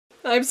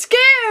I'm scared!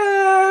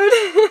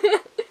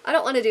 I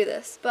don't want to do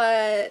this,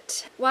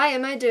 but why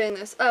am I doing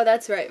this? Oh,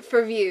 that's right,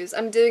 for views.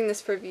 I'm doing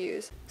this for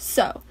views.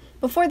 So,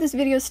 before this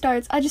video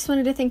starts, I just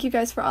wanted to thank you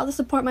guys for all the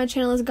support my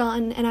channel has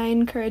gotten, and I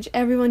encourage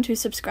everyone to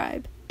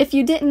subscribe. If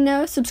you didn't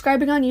know,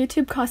 subscribing on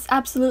YouTube costs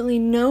absolutely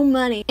no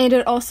money, and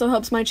it also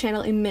helps my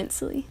channel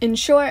immensely. In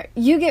short,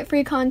 you get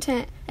free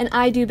content, and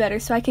I do better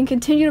so I can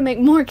continue to make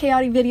more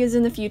chaotic videos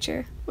in the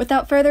future.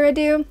 Without further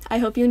ado, I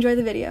hope you enjoy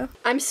the video.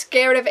 I'm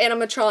scared of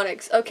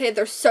animatronics. Okay,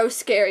 they're so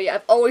scary.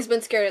 I've always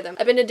been scared of them.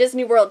 I've been to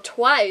Disney World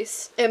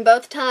twice, and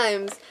both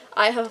times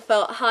I have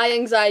felt high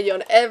anxiety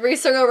on every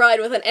single ride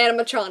with an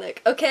animatronic,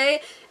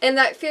 okay? And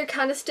that fear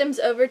kind of stems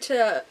over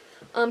to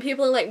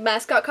people in like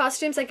mascot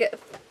costumes, like at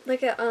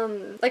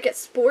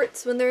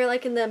sports when they're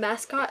like in the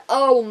mascot.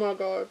 Oh my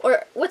god.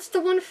 Or what's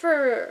the one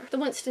for the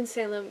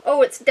Winston-Salem?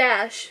 Oh, it's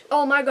Dash.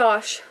 Oh my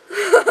gosh.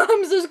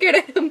 I'm so scared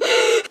of him.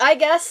 I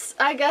guess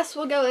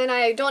we'll go in.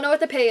 I don't know what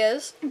the pay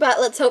is,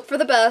 but let's hope for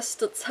the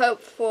best. Let's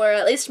hope for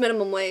at least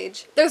minimum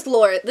wage. There's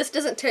lore. This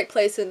doesn't take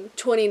place in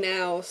 20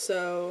 now,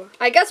 so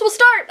I guess we'll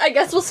start. So I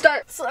guess we'll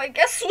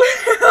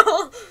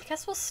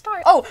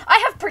start. Oh, I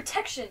have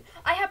protection.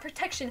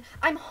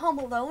 I'm home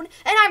alone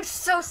and I'm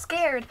so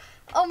scared.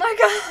 Oh my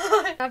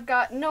god. I've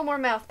got no more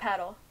mouth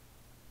paddle.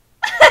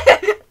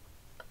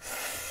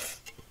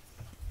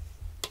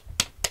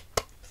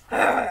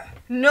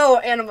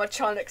 No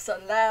animatronics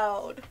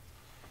allowed.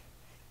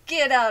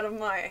 Get out of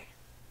my...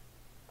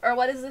 Or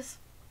what is this?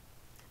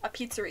 A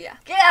pizzeria.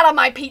 Get out of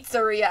my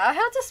pizzeria.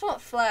 I just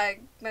won't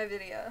flag my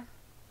video.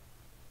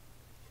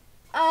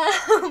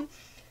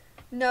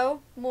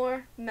 No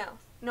more mouth.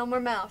 No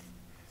more mouth.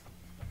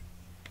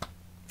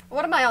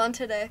 What am I on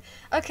today?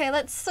 Okay,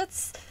 let's...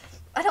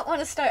 I don't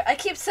want to start. I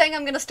keep saying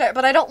I'm gonna start,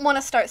 but I don't want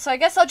to start, so I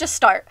guess I'll just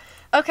start.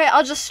 Okay,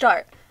 I'll just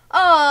start.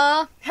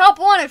 Help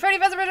wanted. Freddy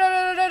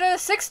Fazbear,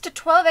 6 to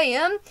 12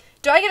 a.m.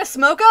 Do I get a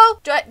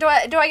smoko? Do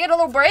I get a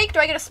little break? Do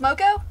I get a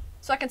smoko?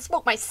 So I can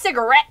smoke my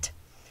cigarette?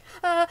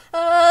 No!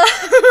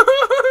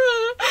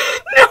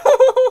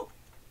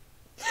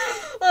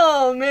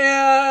 Oh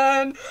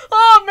man!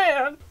 Oh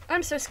man!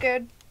 I'm so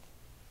scared.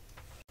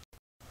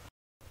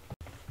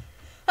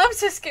 I'm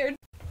so scared.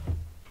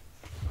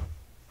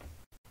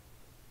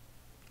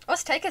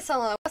 What's taking so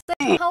long? What's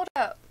the hold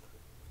up?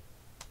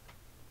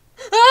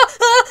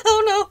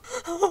 Oh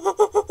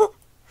no!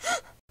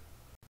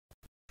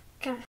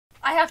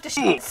 I have to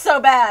shit so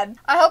bad.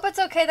 I hope it's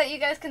okay that you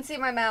guys can see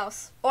my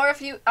mouse. Or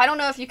if you, I don't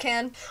know if you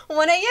can.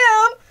 1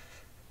 a.m.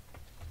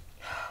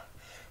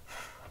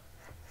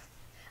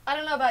 I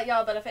don't know about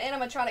y'all, but if an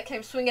animatronic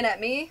came swinging at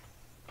me,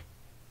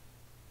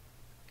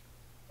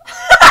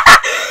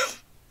 I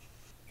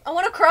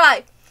want to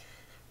cry.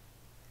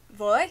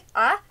 Voy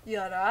a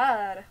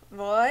llorar.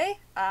 Voy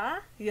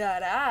a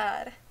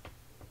llorar.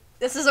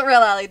 This isn't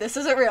real, Allie. This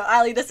isn't real.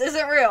 Allie, this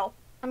isn't real.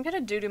 I'm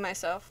gonna do to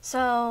myself.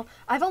 So,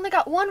 I've only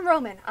got one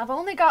roaming.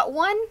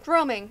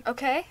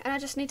 Okay? And I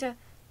just need to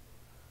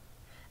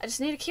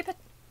keep it.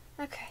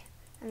 Okay.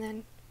 And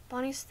then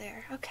Bonnie's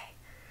there. Okay.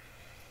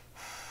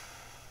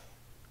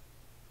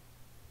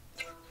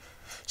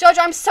 Jojo,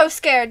 I'm so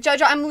scared.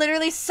 Jojo, I'm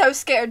literally so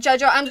scared.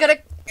 Jojo,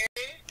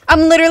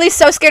 I'm literally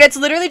so scared. It's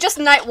literally just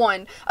night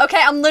 1. Okay,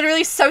 I'm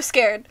literally so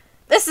scared.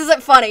 This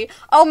isn't funny.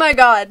 Oh my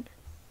god.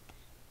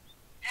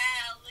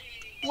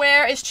 Allie.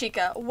 Where is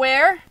Chica?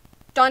 Where?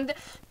 Donde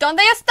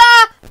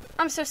está?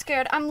 I'm so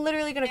scared. I'm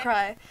literally gonna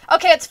cry.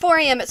 Okay, it's 4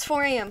 a.m. It's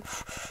 4 a.m.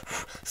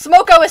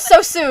 Smoko is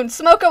so soon.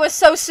 Smoko is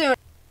so soon.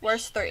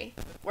 Where's 3?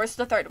 Where's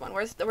the third one?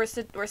 Where's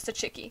the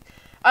chickie?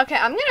 Okay,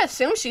 I'm gonna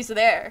assume she's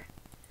there.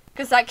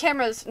 Because that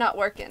camera's not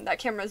working. That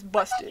camera's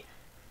busted.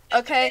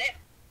 Okay.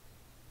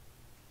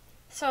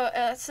 So,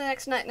 it's the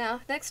next night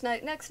now. Next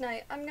night.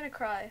 I'm gonna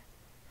cry.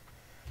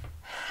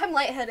 I'm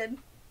lightheaded.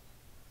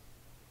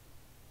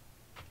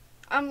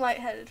 I'm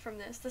lightheaded from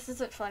this. This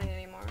isn't funny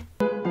anymore.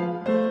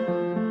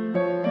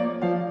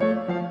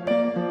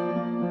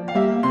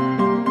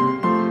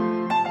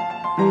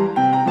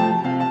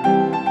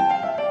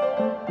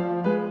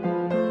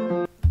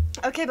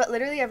 Okay, but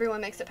literally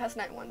everyone makes it past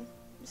night 1.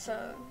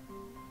 So...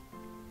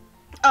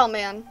 Oh,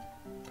 man.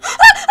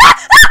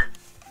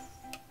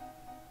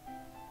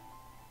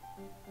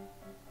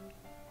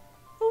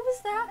 Who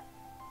was that?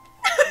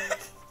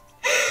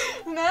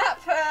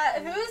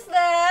 MatPat, who's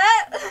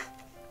that?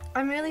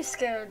 I'm really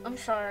scared. I'm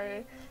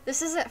sorry.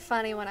 This isn't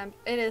funny when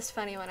it is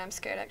funny when I'm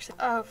scared, actually.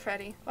 Oh,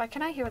 Freddy. Why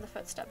can I hear the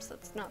footsteps?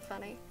 That's not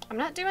funny. I'm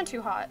not doing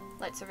too hot.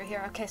 Lights over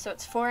here. Okay, so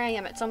it's 4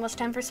 a.m. It's almost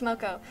time for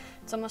Smoko.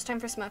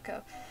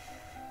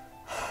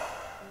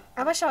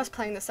 I wish I was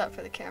playing this up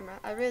for the camera.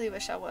 I really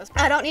wish I was.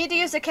 I don't need to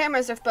use the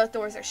cameras if both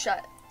doors are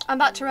shut. I'm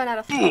about to run out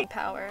of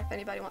power, if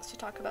anybody wants to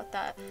talk about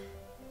that.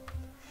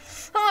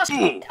 Oh,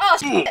 shit. Oh,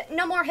 shit.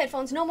 No more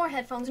headphones. I'm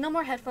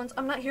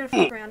not here to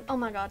fuck around. Oh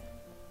my god.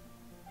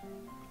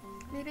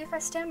 Maybe if I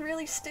stand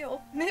really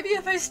still.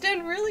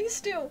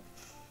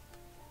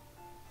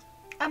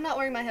 I'm not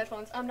wearing my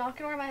headphones. I'm not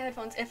gonna wear my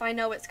headphones if I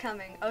know it's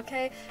coming,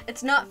 okay?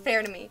 It's not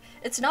fair to me.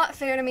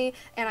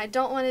 And I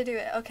don't want to do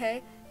it,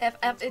 okay? If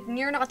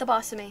you're not the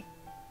boss of me.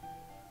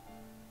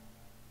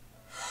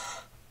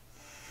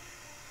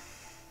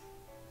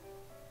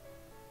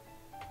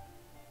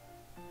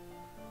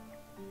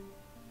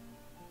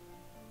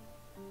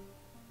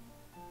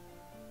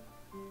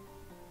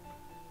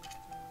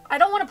 I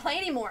don't want to play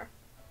anymore.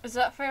 Is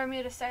that fair of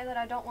me to say that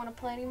I don't want to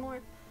play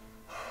anymore?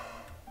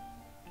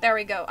 There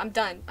we go. I'm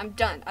done. I'm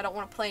done. I don't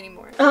want to play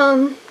anymore.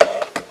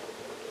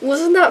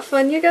 Wasn't that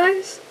fun, you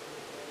guys?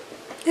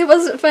 It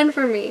wasn't fun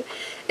for me.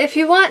 If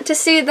you want to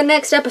see the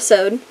next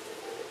episode,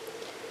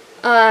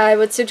 I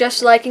would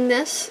suggest liking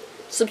this,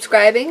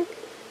 subscribing,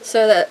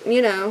 so that,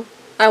 you know,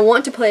 I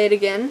want to play it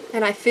again,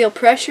 and I feel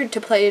pressured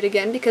to play it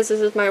again because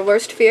this is my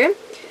worst fear,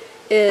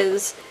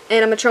 is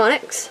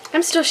animatronics.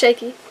 I'm still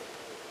shaky.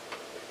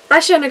 I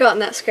shouldn't have gotten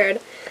that scared.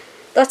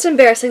 It's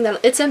embarrassing that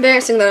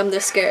I'm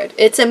this scared.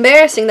 It's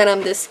embarrassing that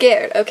I'm this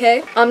scared,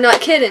 okay? I'm not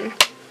kidding.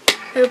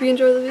 I hope you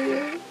enjoy the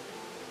video.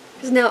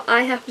 Because now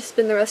I have to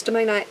spend the rest of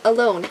my night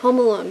alone, home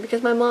alone,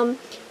 because my mom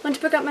went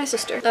to pick up my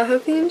sister. I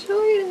hope you enjoyed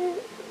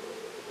it.